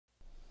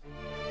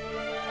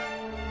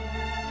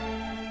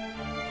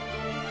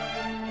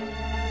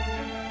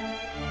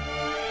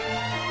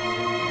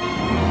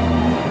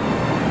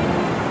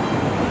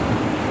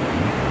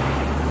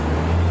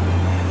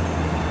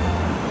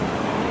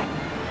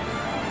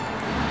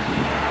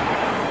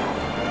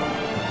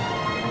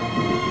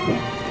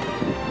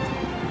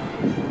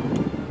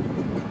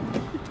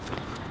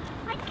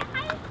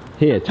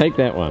Here, take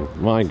that one.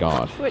 My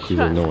God, Which she's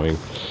one? annoying.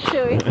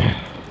 Chewy.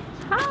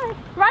 Hi.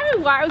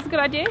 Remember why it was a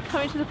good idea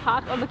coming to the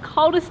park on the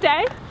coldest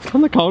day?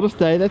 On the coldest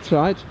day, that's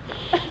right.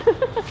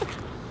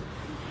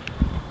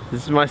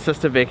 This is my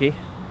sister Becky.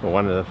 Or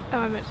one of the... Oh,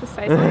 I meant to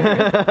say something.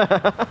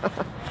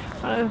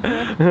 One of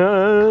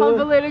the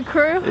convoluted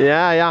crew.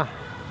 Yeah.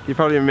 You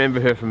probably remember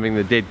her from being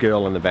the dead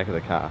girl in the back of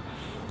the car.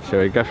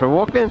 Shall we go for a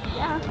walk then?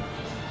 Yeah.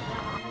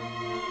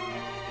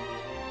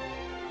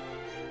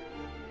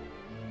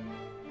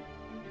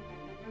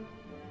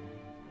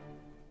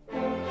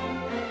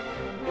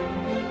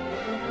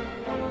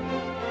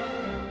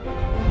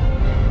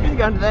 You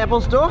going to the Apple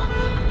store?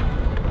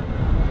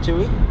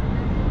 Chewy?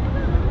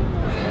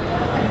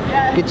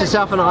 Get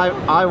yourself an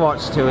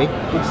iWatch, Chewy.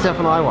 Get yourself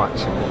an iWatch.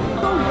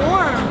 So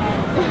warm.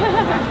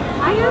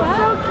 I am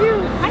so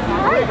cute.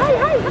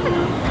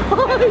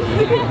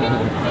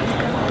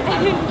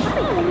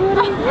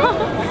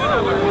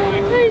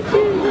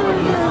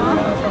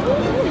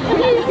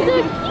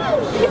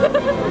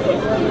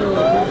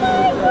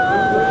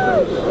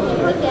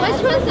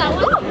 Which one's that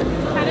one?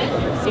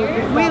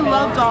 We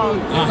love dogs.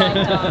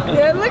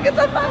 Yeah, look at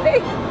the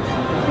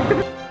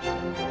puppy.